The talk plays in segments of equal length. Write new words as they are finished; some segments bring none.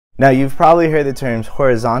Now, you've probably heard the terms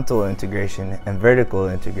horizontal integration and vertical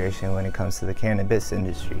integration when it comes to the cannabis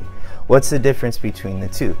industry. What's the difference between the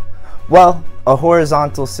two? Well, a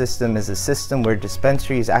horizontal system is a system where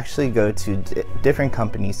dispensaries actually go to different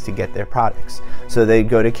companies to get their products. So they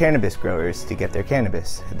go to cannabis growers to get their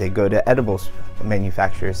cannabis. They go to edibles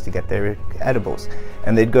manufacturers to get their edibles.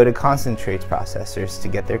 And they'd go to concentrates processors to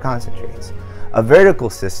get their concentrates. A vertical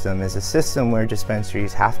system is a system where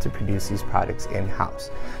dispensaries have to produce these products in-house.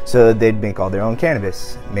 So they'd make all their own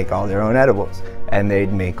cannabis, make all their own edibles, and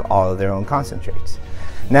they'd make all of their own concentrates.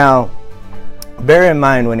 Now, bear in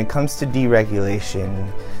mind, when it comes to deregulation,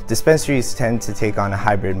 dispensaries tend to take on a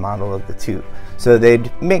hybrid model of the two. So they'd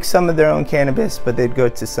make some of their own cannabis, but they'd go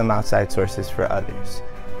to some outside sources for others.